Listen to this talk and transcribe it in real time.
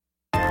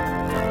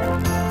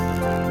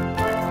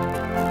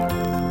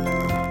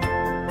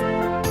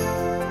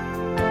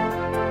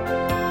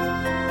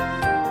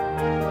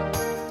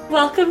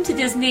Welcome to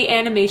Disney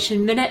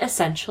Animation Minute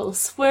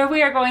Essentials, where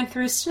we are going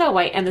through Snow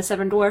White and the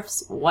Seven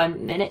Dwarfs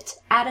 1 minute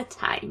at a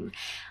time.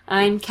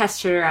 I'm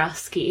Kester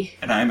Dorowski.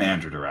 And I'm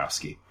Andrew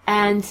Dorowski.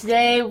 And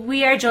today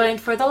we are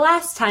joined for the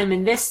last time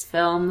in this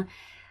film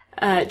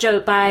by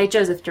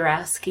Joseph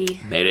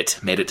Dorowski. Made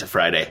it to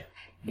Friday.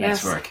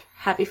 Yes. Nice work.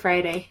 Happy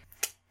Friday.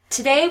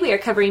 Today we are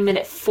covering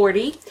minute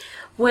 40,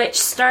 which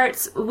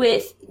starts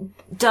with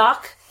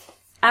Doc,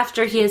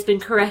 after he has been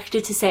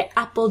corrected to say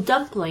apple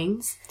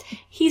dumplings,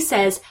 he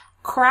says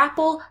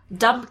crapple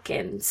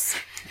dumpkins.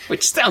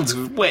 Which sounds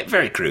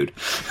very crude.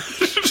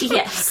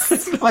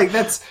 Yes. Like,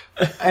 that's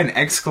an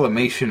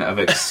exclamation of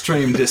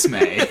extreme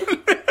dismay.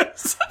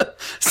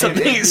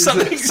 Something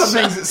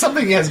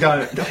has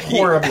gone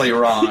horribly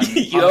wrong. On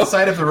the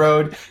side of the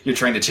road, you're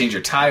trying to change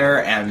your tire,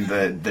 and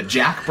the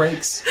jack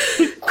breaks.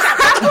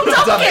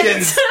 Crapple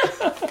dumpkins!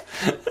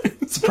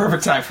 It's a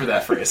perfect time for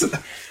that phrase. And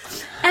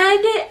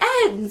it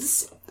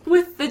ends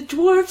with the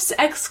dwarf's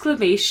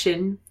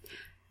exclamation,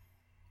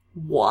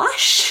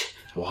 Wash?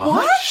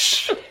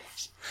 Wash?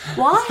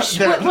 Wash?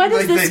 What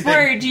is this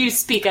word you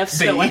speak of,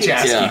 Snow White? They each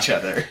ask each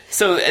other.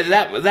 So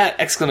that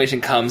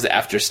exclamation comes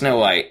after Snow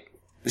White.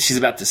 She's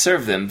about to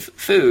serve them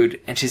food,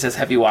 and she says,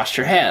 "Have you washed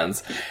your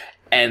hands?"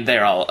 And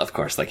they're all, of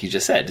course, like you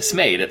just said,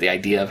 dismayed at the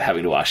idea of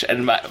having to wash.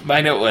 And my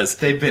note was...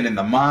 They've been in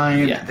the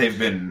mine. Yeah. They've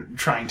been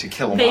trying to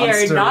kill a They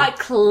monster. are not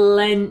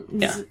cleansed.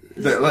 Yeah.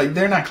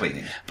 They're not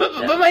cleaning.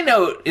 But my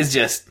note is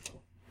just...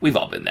 We've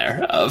all been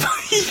there.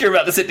 You're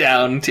about to sit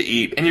down to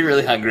eat, and you're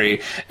really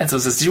hungry. And so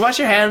it says, "Did you wash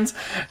your hands?"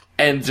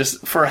 And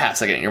just for a half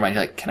second in your mind,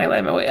 you're like, "Can I lie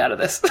my way out of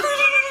this?"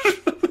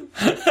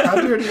 How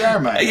dirty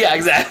are my hands? Yeah,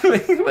 exactly.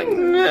 Like,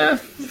 nah.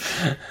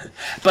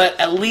 But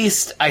at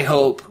least I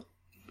hope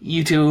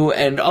you two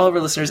and all of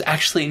our listeners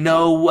actually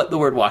know what the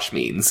word wash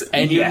means.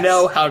 And you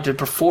know how to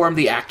perform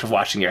the act of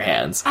washing your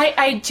hands.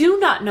 I do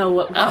not know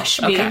what wash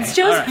means.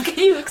 Joseph, right.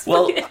 can you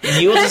explain it? Well,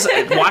 you'll just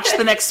watch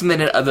the next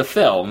minute of the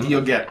film.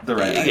 You'll get the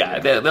right idea.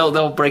 Yeah,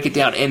 they'll break it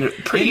down in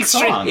pretty in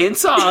song,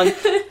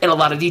 and a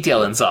lot of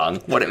detail in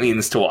song, what it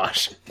means to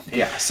wash.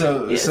 Yeah,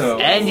 so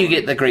And you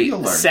get the great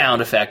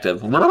sound effect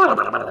of...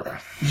 But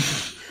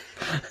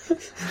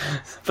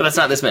that's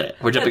not this minute.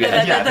 We're jumping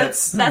ahead. Yeah,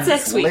 that's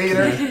next week.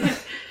 Later.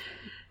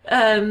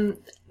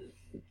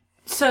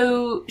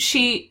 So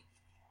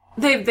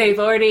they've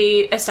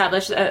already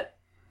established that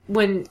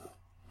when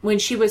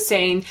she was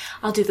saying,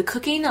 "I'll do the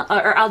cooking,"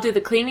 or "I'll do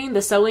the cleaning,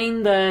 the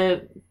sewing,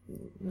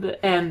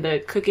 and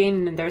the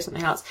cooking," and there's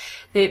something else.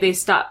 They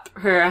stop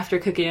her after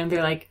cooking, and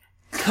they're like,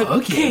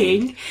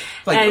 "Cooking."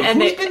 Like, and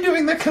who's been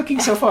doing the cooking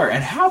so far,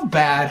 and how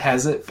bad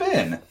has it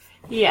been?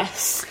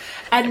 Yes,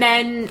 and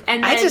then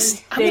I'm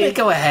gonna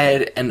go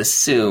ahead and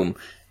assume.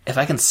 If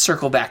I can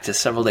circle back to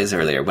several days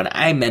earlier, when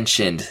I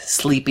mentioned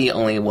Sleepy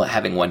only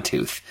having one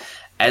tooth,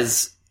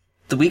 as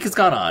the week has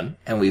gone on,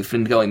 and we've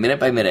been going minute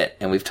by minute,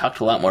 and we've talked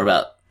a lot more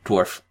about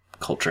dwarf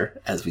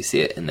culture as we see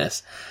it in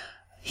this,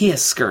 he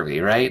has scurvy,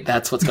 right?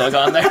 That's what's going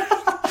on there.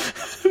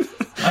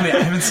 I mean,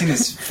 I haven't seen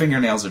his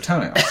fingernails or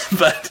toenails.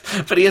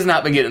 but he has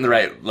not been getting the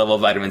right level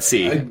of vitamin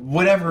C.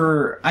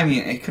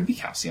 It could be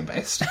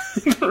calcium-based.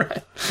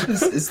 Right.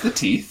 It's the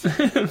teeth.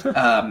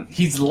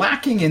 He's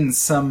lacking in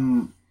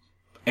some...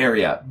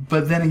 area,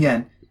 but then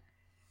again,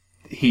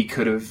 he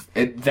could have.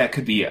 That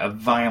could be a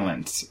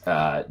violent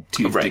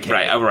tooth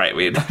decay.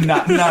 Right.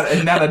 Not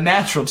a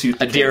natural tooth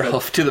decay. A deer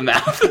hoof to the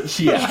mouth.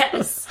 Yeah.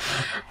 Yes.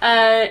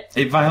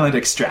 A violent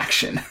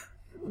extraction.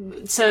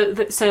 So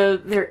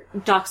their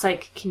Doc's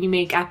like, "Can you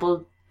make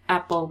apple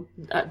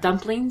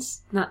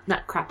dumplings? Not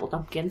crapple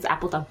dumpkins,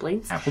 apple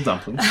dumplings." Apple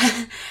dumplings.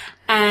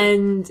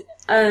 and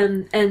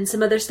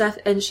some other stuff,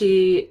 and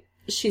she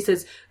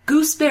says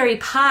gooseberry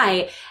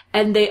pie,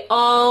 and they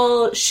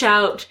all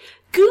shout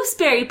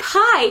gooseberry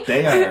pie.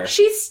 They are.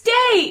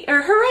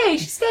 Hooray,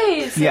 she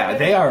stays. Yeah,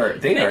 they are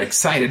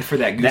excited for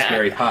that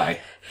gooseberry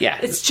pie.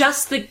 Yeah. Is it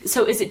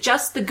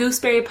just the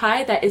gooseberry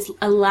pie that is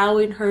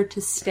allowing her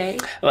to stay?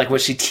 Like,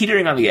 was she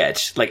teetering on the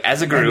edge? Like,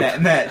 as a group.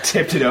 And that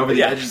tipped it over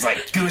the edge. It's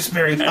like,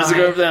 gooseberry pie. As a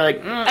group, they're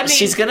like,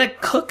 she's gonna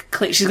cook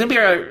clean. She's gonna be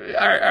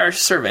our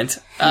servant.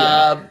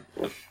 Yeah.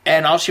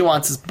 And all she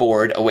wants is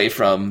board away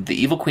from the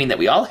evil queen that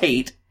we all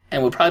hate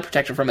and would probably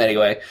protect her from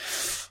anyway.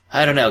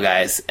 I don't know,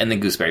 guys. And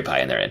then gooseberry pie,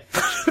 and they're in.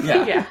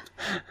 Yeah.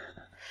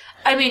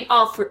 I mean,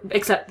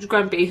 except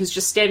Grumpy, who's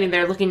just standing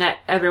there looking at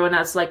everyone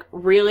else like,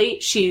 really?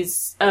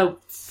 She's a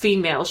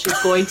female. She's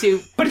going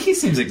to... But he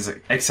seems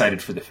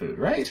excited for the food,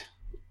 right?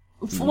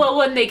 Well,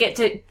 when they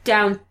get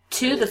down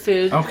to the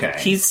food.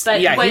 Okay.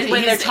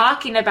 When they're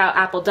talking about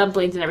apple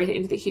dumplings and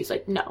everything, he's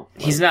like, no.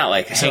 He's not,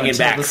 like, hanging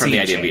back from the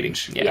idea of eating.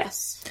 Yeah.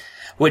 Yes.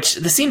 Which,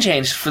 the scene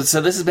changed, so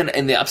this has been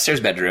in the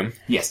upstairs bedroom.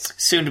 Yes.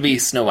 Soon to be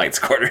Snow White's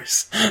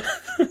quarters.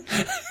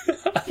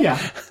 Yeah.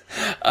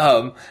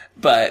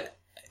 But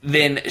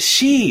then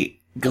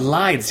she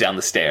glides down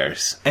the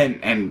stairs.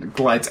 And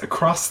glides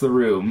across the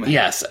room.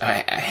 Yes.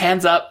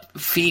 Hands up,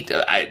 feet,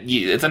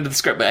 it's under the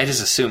script, but I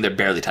just assume they're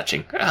barely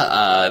touching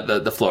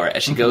the floor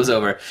as she goes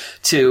over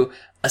to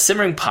a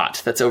simmering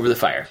pot that's over the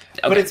fire.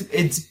 Okay. But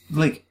it's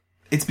like...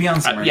 It's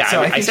beyond simmering. Yeah,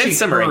 so I think said she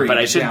simmering, but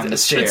I hurried down the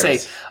should say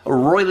stairs. a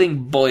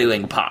roiling,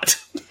 boiling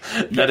pot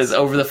that is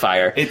over the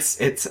fire.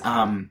 It's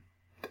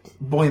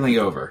boiling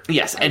over.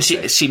 Yes, and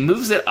she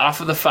moves it off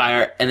of the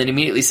fire and then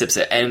immediately sips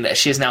it, and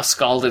she has now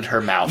scalded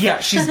her mouth. Yeah,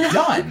 she's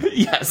done.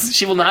 Yes,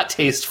 she will not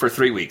taste for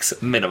 3 weeks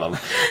minimum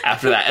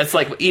after that. It's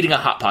like eating a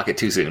Hot Pocket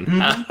too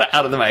soon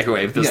out of the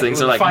microwave. Those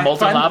things are like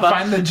molten lava.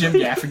 Find the Jim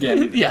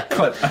Gaffigan Yeah.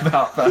 clip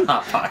about the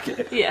Hot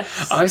Pocket.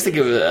 Yes. I was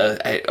thinking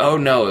of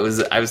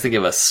I was thinking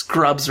of a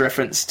Scrubs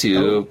reference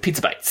to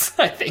Pizza Bites.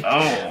 I think.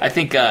 Oh. I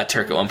think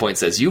Turk at one point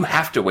says you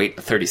have to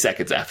wait 30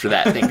 seconds after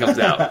that thing comes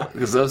out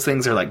because those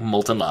things are like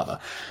molten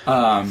lava.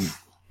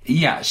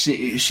 Yeah,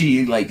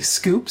 she like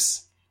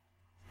scoops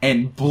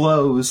and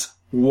blows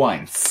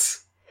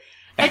once,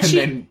 and she-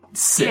 then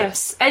sips.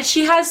 Yes. And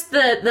she has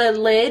the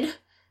lid,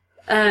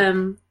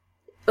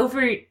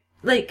 over,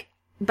 like,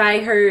 by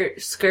her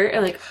skirt,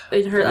 or, like,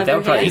 in her That other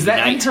would probably- hand. Is that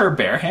Ignite. in her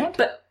bare hand?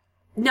 But,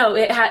 no,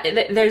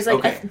 there's, like,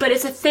 Okay. but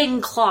it's a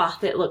thin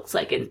cloth, it looks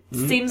like. It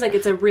seems like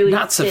it's a really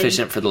Not thin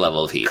sufficient for the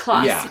level of heat.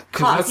 cloth. Yeah, because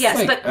Cloth, that's yes,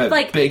 like but, a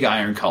like, big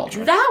iron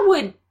cauldron. that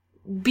would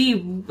be,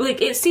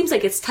 like, it seems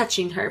like it's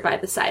touching her by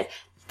the side.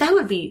 That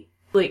would be,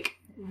 like,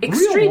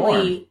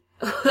 extremely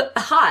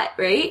hot,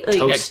 right? Like,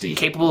 Toast. Yeah, Steve.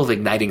 capable of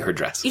igniting her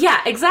dress.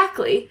 yeah,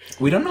 exactly.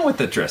 We don't know what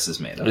the dress is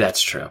made of.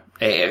 That's true.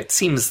 It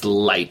seems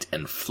light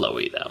and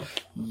flowy, though.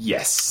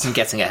 Yes. I'm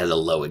guessing it has a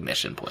low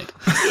ignition point.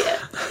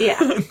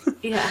 Yeah.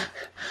 Yeah.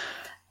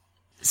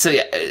 So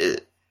yeah,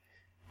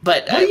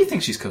 but What do you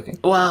think she's cooking?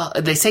 well,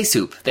 they say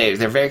soup. They're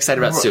very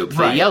excited about soup.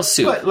 They yell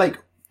soup. But, like,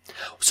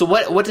 So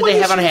what did what they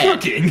is have on she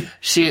hand? cooking?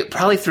 She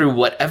probably threw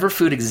whatever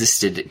food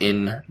existed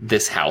in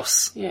this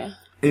house. Yeah.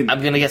 I'm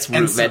gonna get some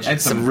And root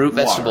and some root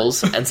water.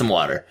 vegetables and some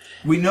water.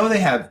 We know they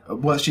have.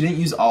 Well, she didn't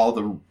use all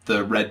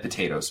the red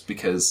potatoes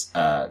because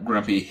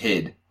Grumpy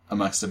hid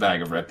amongst a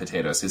bag of red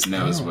potatoes. His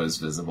nose was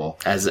visible,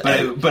 As-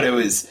 but it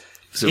was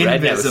So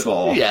red nose.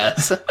 invisible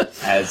Yes.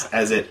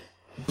 as it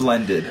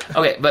blended.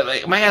 Okay, but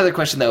like, my other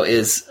question though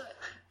is,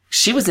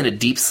 she was in a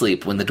deep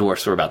sleep when the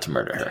dwarfs were about to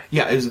murder her.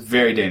 Yeah, it was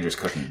very dangerous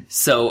cooking.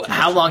 So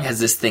how long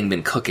has this thing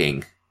been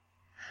cooking?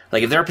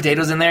 Like, if there are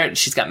potatoes in there,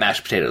 she's got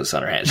mashed potatoes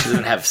on her hands. She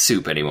doesn't have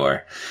soup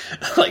anymore.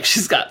 Like,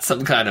 she's got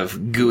some kind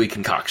of gooey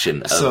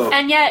concoction. Of, So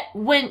And yet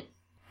when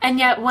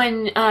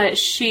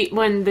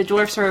the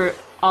dwarfs are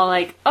all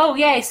like, "Oh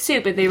yay,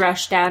 soup," and they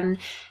rush down,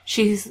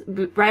 she's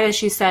right as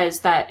she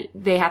says that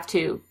they have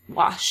to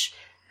wash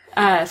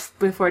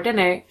before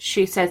dinner.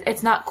 She says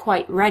it's not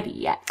quite ready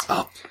yet.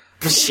 oh,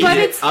 But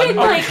it's been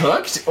like,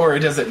 uncooked, or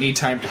does it need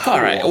time to cool?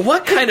 all right.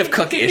 What kind of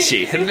cook is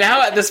she?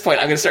 Now at this point,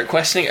 I'm going to start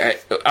questioning.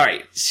 All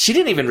right, she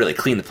didn't even really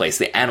clean the place.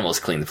 The animals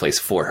cleaned the place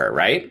for her,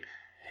 right?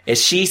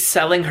 Is she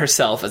selling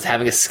herself as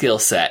having a skill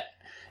set?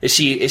 Is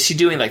she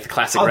doing like the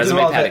classic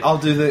resume padding I'll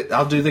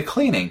do the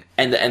cleaning.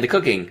 and the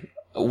cooking?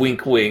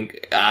 Wink,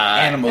 wink.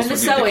 Animals and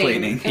the will do the sewing.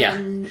 cleaning. Yeah.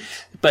 And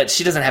But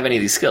she doesn't have any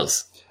of these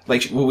skills.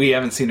 Like we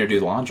haven't seen her do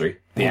the laundry.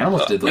 The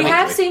animals did the we laundry.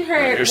 have seen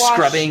her Or wash,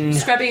 scrubbing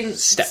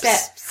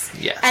steps.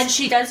 Yes. And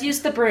she does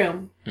use the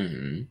broom,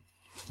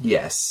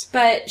 Yes.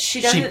 but she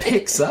She doesn't.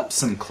 picks up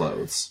some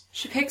clothes.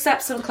 She picks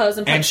up some clothes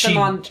and And puts them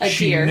on a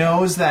she deer,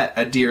 knows that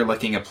a deer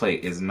licking a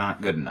plate is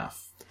not good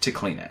enough to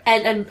clean it.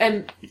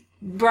 and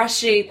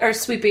brushing or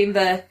sweeping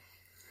the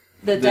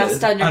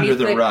dust underneath under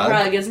the the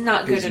rug is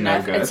not good is no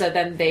enough, good. and so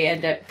then they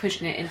end up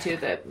pushing it into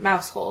the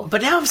mouse hole.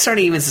 But now I'm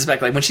starting to even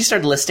suspect, like, when she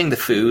started listing the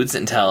foods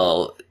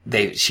until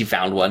she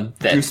found one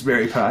that,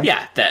 Gooseberry pie.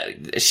 yeah,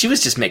 that she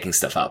was just making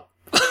stuff up.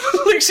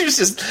 Like, she was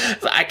just,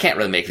 I can't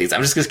really make these.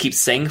 I'm just going to keep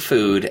saying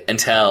food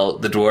until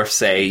the dwarfs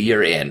say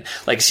you're in.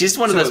 Like, she's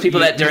one of those people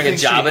that during a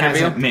job she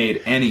interview. hasn't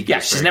made any. Yeah,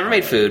 she's never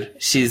made food.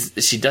 She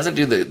doesn't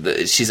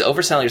do she's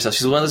overselling herself.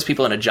 She's one of those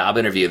people in a job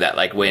interview that,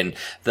 like, when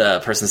the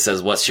person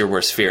says, "What's your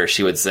worst fear?"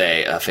 she would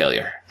say,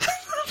 failure.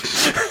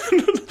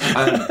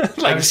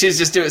 Like, she's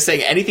just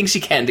saying anything she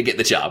can to get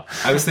the job.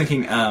 I was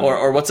thinking,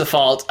 Or what's a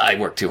fault? I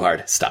work too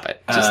hard. Stop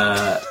it.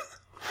 Just,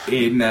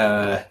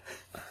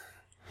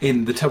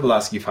 in the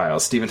Tobolowsky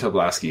Files, Stephen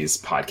Tobolowsky's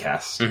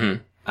podcast,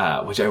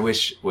 which I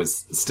wish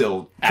was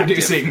still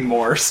producing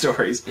more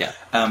stories. Yeah.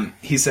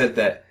 He said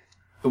that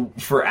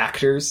for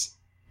actors,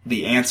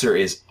 the answer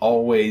is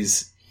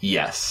always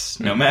yes,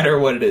 no matter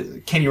what it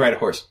is. Can you ride a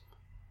horse?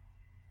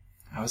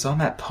 I was on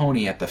that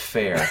pony at the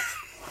fair.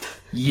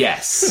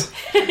 Yes,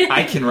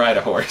 I can ride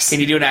a horse. Can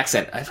you do an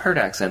accent? I've heard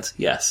accents.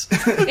 Yes.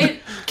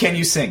 Can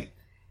you sing?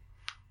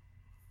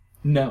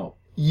 No.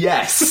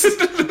 Yes.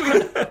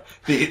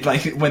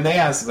 Like when they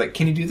ask, like,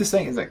 can you do this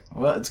thing? It's like,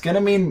 well, it's gonna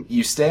mean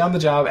you stay on the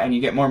job and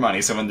you get more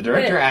money. So when the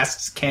director Yeah.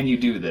 asks, can you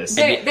do this?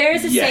 There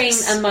is a Yes.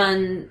 saying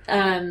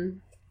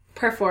among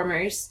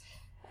performers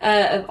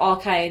of all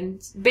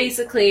kinds,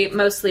 basically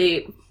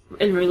mostly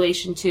in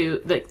relation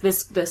to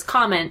this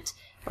comment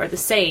or the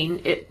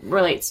saying. It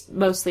relates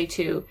mostly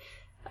to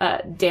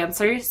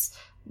dancers,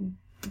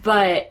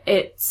 but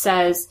it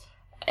says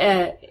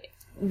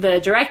the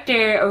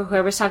director or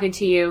whoever's talking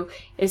to you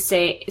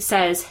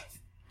says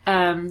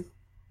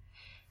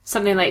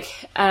something like,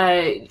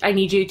 I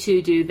need you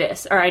to do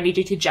this, or I need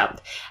you to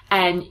jump.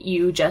 And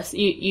you just,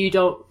 you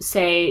don't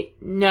say,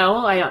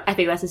 no, I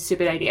think that's a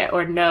stupid idea,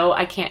 or no,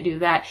 I can't do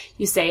that.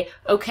 You say,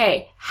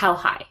 okay, how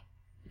high?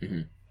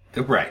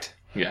 Right.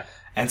 Yeah.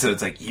 And so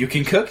it's like, you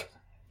can cook?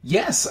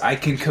 Yes, I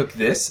can cook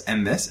this,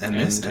 and this, and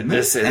this, and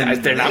this.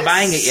 And they're not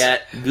buying it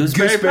yet.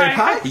 Gooseberry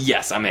pie?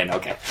 Yes, I'm in.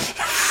 Okay.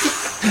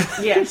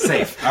 Yeah.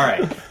 Safe. All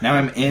right. Now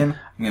I'm in.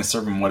 I'm going to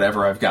serve them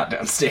whatever I've got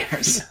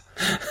downstairs.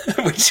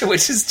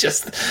 which is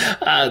just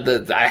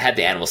I had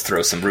the animals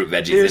throw some root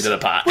veggies into the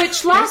pot.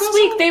 Which last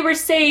week they were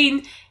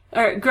saying,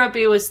 or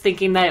Grumpy was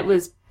thinking that it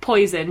was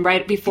poison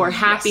right before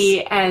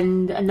Happy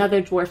and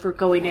another dwarf were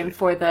going in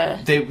for the...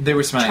 They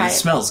were smelling, Try it it.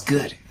 smells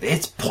good.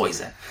 It's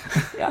poison.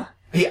 Yeah.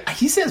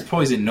 He says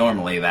poison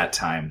normally that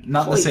time.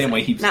 Not the same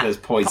way he says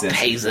poison.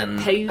 Poison.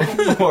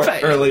 Or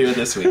earlier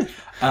this week.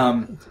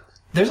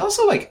 There's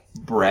also, like,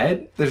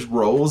 bread. There's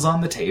rolls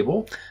on the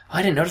table. Oh,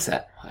 I didn't notice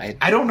that.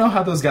 I don't know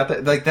how those got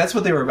that. Like, that's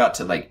what they were about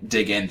to, like,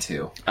 dig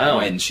into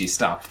when she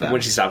stopped them. When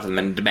she stopped them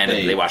and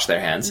demanded they wash their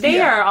hands. They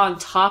are on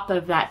top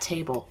of that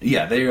table.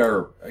 Yeah, they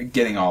are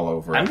getting all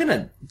over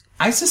it.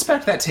 I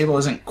suspect that table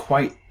isn't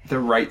quite the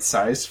right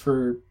size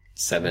for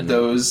 7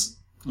 those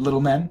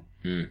little men.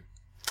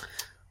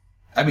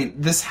 I mean,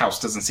 this house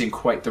doesn't seem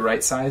quite the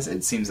right size.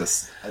 It seems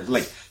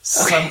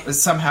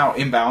somehow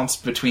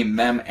imbalanced between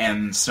them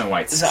and Snow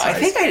White's So size. I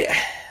think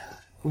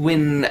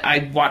when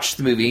I watched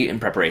the movie in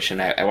preparation,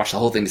 I watched the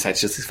whole thing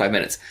besides just these 5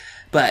 minutes.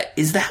 But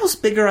is the house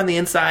bigger on the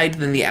inside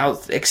than the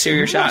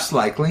exterior shot? Most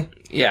likely.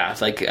 Yeah,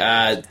 like,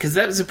 because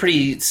that was a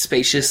pretty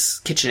spacious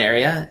kitchen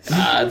area.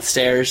 The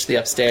stairs, the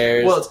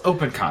upstairs. Well, it's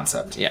open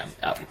concept. Yeah,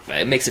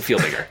 it makes it feel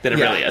bigger than it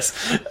really is.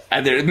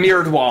 And there are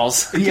mirrored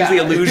walls. Gives the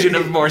illusion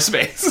of more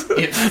space.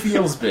 It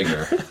feels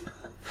bigger.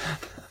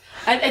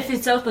 If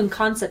it's open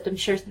concept, I'm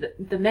sure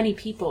the many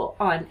people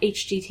on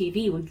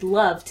HGTV would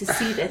love to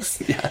see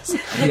this. Yes.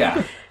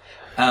 Yeah.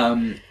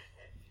 And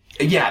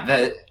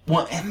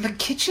the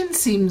kitchen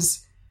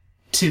seems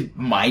to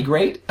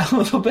migrate a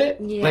little bit.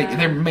 Yeah. Like,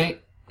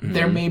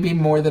 there may be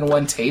more than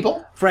one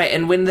table. Right,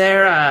 and when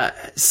they're,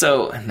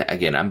 so,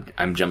 again,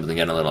 I'm jumping the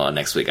gun a little on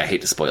next week. I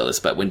hate to spoil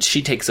this, but when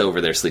she takes over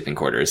their sleeping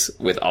quarters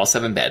with all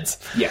 7 beds.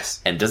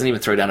 Yes. And doesn't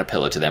even throw down a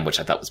pillow to them, which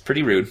I thought was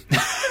pretty rude.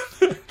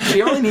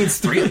 She only needs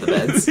 3 of the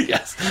beds.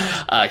 Yes.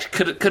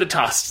 Could have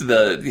tossed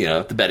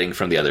the bedding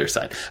from the other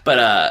side.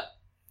 But,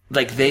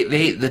 like,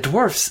 the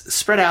dwarfs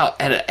spread out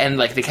and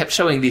like they kept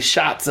showing these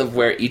shots of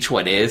where each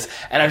one is,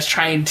 and I was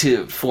trying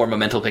to form a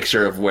mental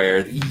picture of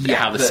where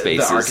how the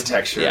space is.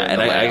 Architecture. Yeah,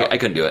 and I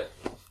couldn't do it.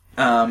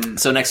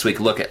 So next week,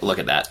 look at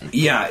that.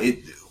 Yeah,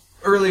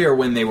 earlier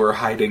when they were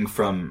hiding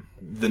from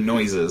the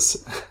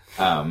noises,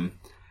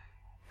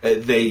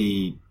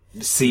 they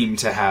seem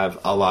to have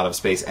a lot of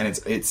space, and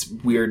it's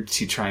weird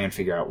to try and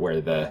figure out where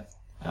the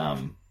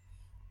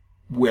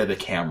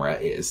camera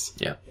is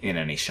in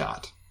any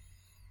shot.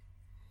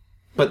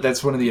 But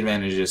that's one of the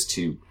advantages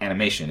to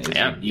animation.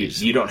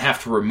 Is you don't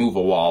have to remove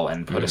a wall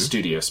and put a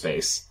studio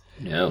space.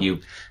 No.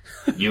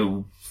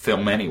 You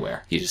film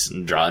anywhere. You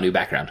just draw a new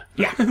background.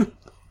 Yeah.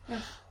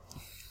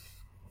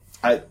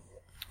 I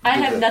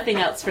have nothing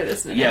else for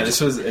this minute. Yeah, this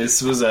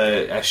was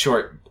a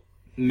short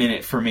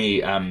minute for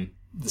me. The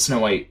Snow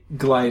White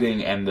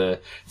gliding and the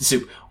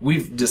soup.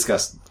 We've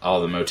discussed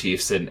all the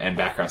motifs and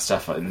background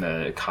stuff in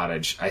the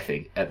cottage, I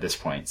think, at this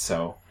point.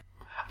 So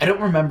I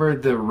don't remember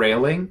the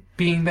railing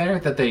being there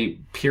that they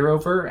peer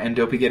over and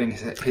Dopey getting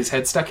his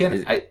head stuck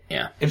in.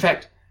 In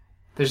fact,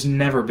 there's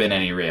never been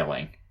any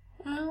railing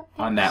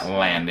on that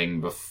landing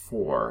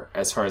before,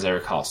 as far as I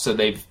recall. So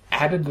they've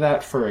added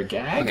that for a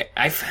gag.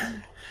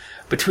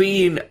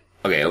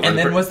 Okay, and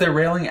then was there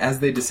railing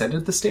as they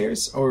descended the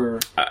stairs, or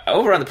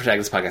over on the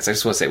Protagonist podcast? I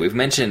just want to say we've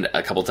mentioned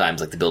a couple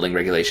times like the building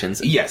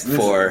regulations. Yes,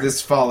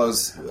 this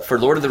follows for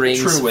Lord of the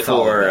Rings, true with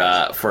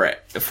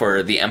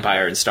for the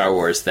Empire and Star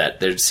Wars that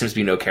there seems to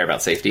be no care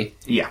about safety.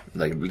 Yeah,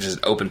 like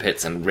just open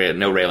pits and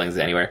no railings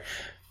anywhere.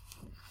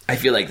 I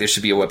feel like there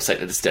should be a website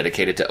that's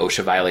dedicated to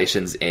OSHA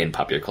violations in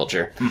popular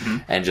culture,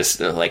 and just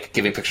like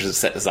giving pictures of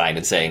set design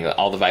and saying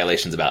all the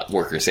violations about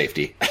worker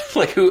safety.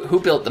 Like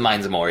who built the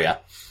Mines of Moria?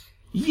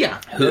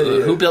 Yeah.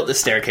 Who built the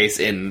staircase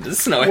in the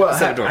Snow White?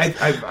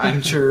 Well,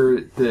 I'm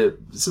sure the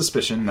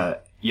suspicion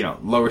that,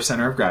 lower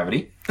center of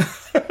gravity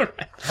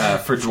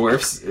for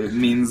dwarfs it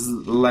means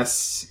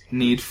less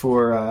need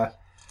for.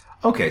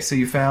 Okay, so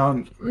you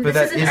found, but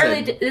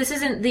this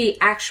isn't the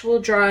actual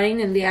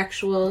drawing and the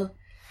actual.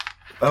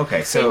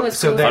 Okay, so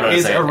there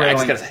is a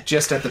railing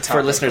just at the top.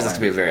 For listeners, this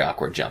could be a very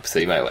awkward jump, so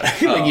you might want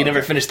to. You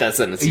never finished that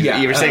sentence.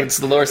 You were saying it's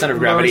the lower center of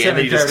gravity, and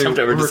then you just jumped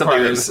over to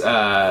something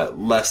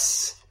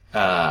less.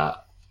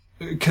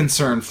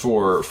 Concern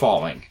for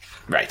falling,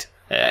 right?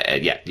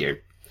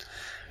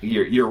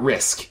 Your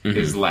risk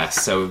is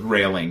less, so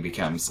railing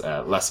becomes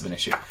less of an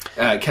issue.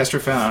 Kestra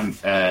found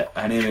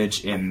an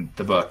image in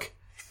the book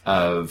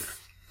of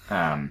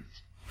a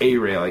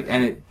railing,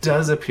 and it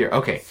does appear.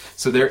 Okay,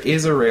 so there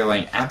is a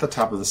railing at the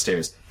top of the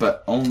stairs,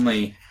 but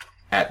only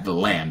at the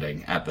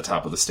landing at the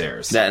top of the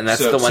stairs. And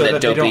that's the one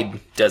that Dopey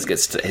does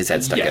get his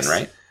head stuck in,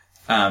 right?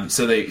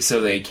 So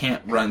they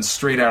can't run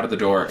straight out of the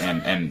door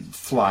and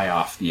fly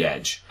off the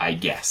edge, I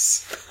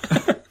guess.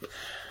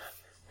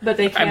 But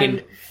they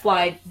can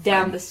fly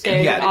down the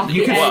stairs off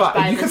you the can edge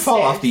by you the can fall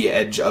stairs. off the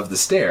edge of the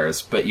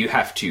stairs, but you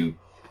have to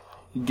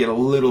get a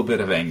little bit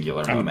of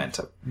angular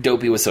momentum.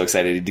 Dopey was so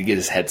excited to get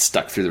his head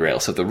stuck through the rail.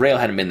 So if the rail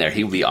hadn't been there,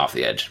 he would be off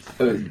the edge.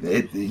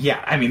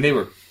 They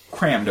were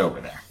crammed over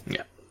there.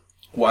 Yeah.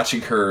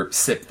 Watching her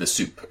sip the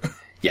soup.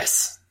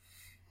 Yes.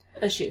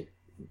 She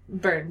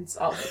burns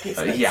all the taste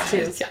buds,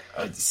 too.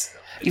 It's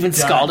Even done.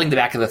 scalding the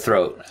back of the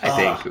throat,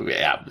 I think.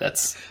 Yeah,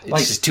 it's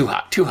just too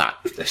hot. Too hot.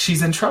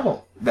 She's in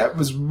trouble. That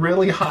was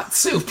really hot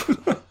soup.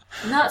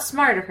 Not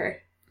smart of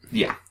her.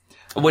 Yeah.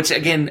 Which,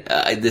 again,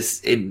 this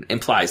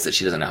implies that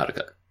she doesn't know how to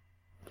cook.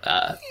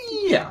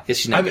 Yeah. Guess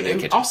she's not good in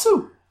the kitchen.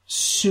 Also,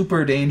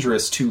 super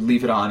dangerous to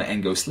leave it on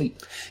and go sleep.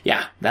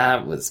 Yeah,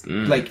 that was...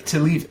 Like, to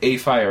leave a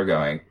fire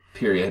going,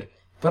 period.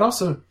 But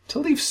also, to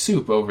leave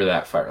soup over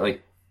that fire.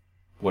 Like,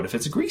 what if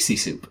it's a greasy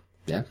soup?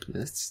 Yeah,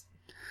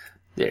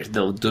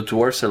 the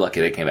dwarfs are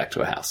lucky they came back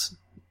to a house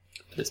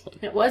at this point.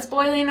 It was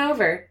boiling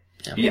over.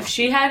 Yeah. If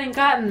she hadn't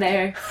gotten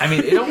there. I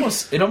mean, it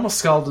almost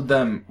scalded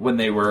them when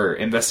they were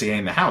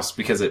investigating the house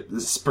because it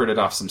spurted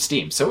off some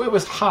steam. So it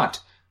was hot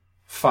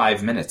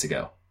 5 minutes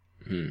ago.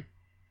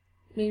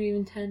 Maybe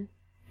even 10.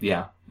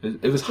 Yeah.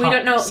 It was hot. We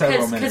don't know, several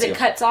because minutes it ago.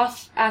 cuts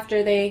off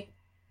after they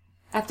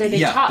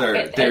talk.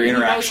 Their He knows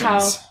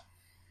interactions.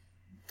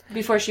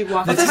 before she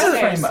walks The upstairs.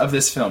 time frame of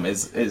this film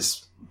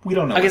is we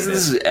don't know. I guess what it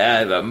this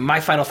is my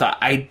final thought.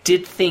 I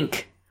did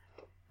think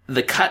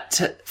the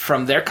cut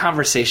from their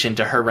conversation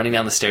to her running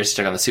down the stairs to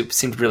check on the soup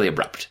seemed really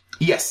abrupt.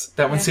 Yes,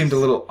 that one seemed a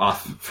little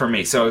off for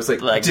me. So I was like,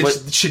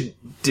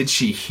 did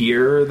she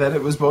hear that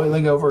it was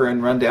boiling over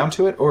and run down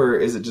to it, or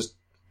is it just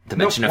The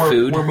mention of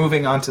food? We're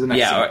moving on to the next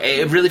Yeah, scene.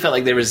 it really felt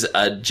like there was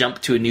a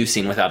jump to a new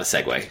scene without a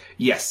segue.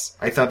 Yes,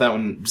 I thought that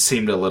one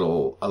seemed a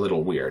little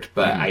weird,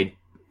 but I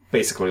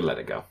basically let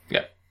it go.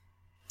 Yeah.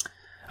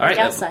 All right,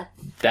 Elsa.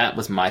 that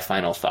was my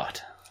final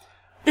thought.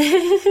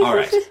 All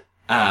right.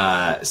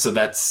 So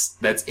that's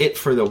it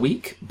for the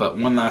week. But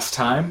one last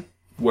time,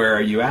 where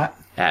are you at?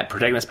 At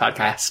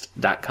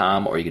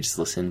protagonistpodcast.com, or you can just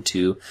listen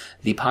to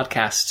the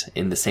podcast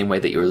in the same way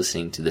that you're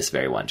listening to this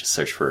very one. Just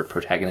search for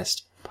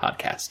Protagonist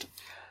Podcast.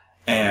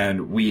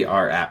 And we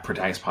are at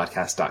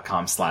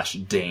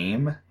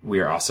protagonistpodcast.com/Dame. We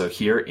are also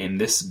here in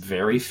this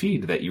very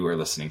feed that you are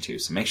listening to.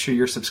 So make sure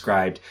you're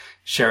subscribed,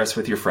 share us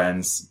with your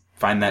friends,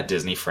 find that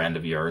Disney friend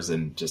of yours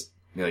and just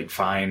be like,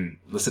 fine,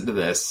 listen to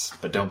this,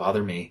 but don't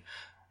bother me.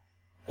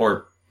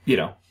 Or,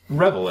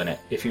 revel in it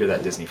if you're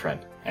that Disney friend.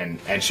 And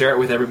share it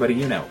with everybody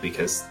you know,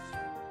 because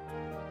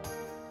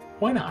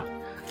why not?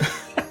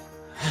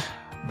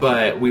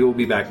 But we will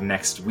be back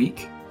next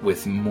week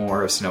with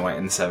more of Snow White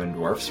and the Seven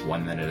Dwarfs,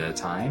 1 minute at a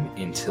time.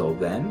 Until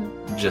then,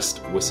 just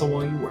whistle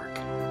while you work.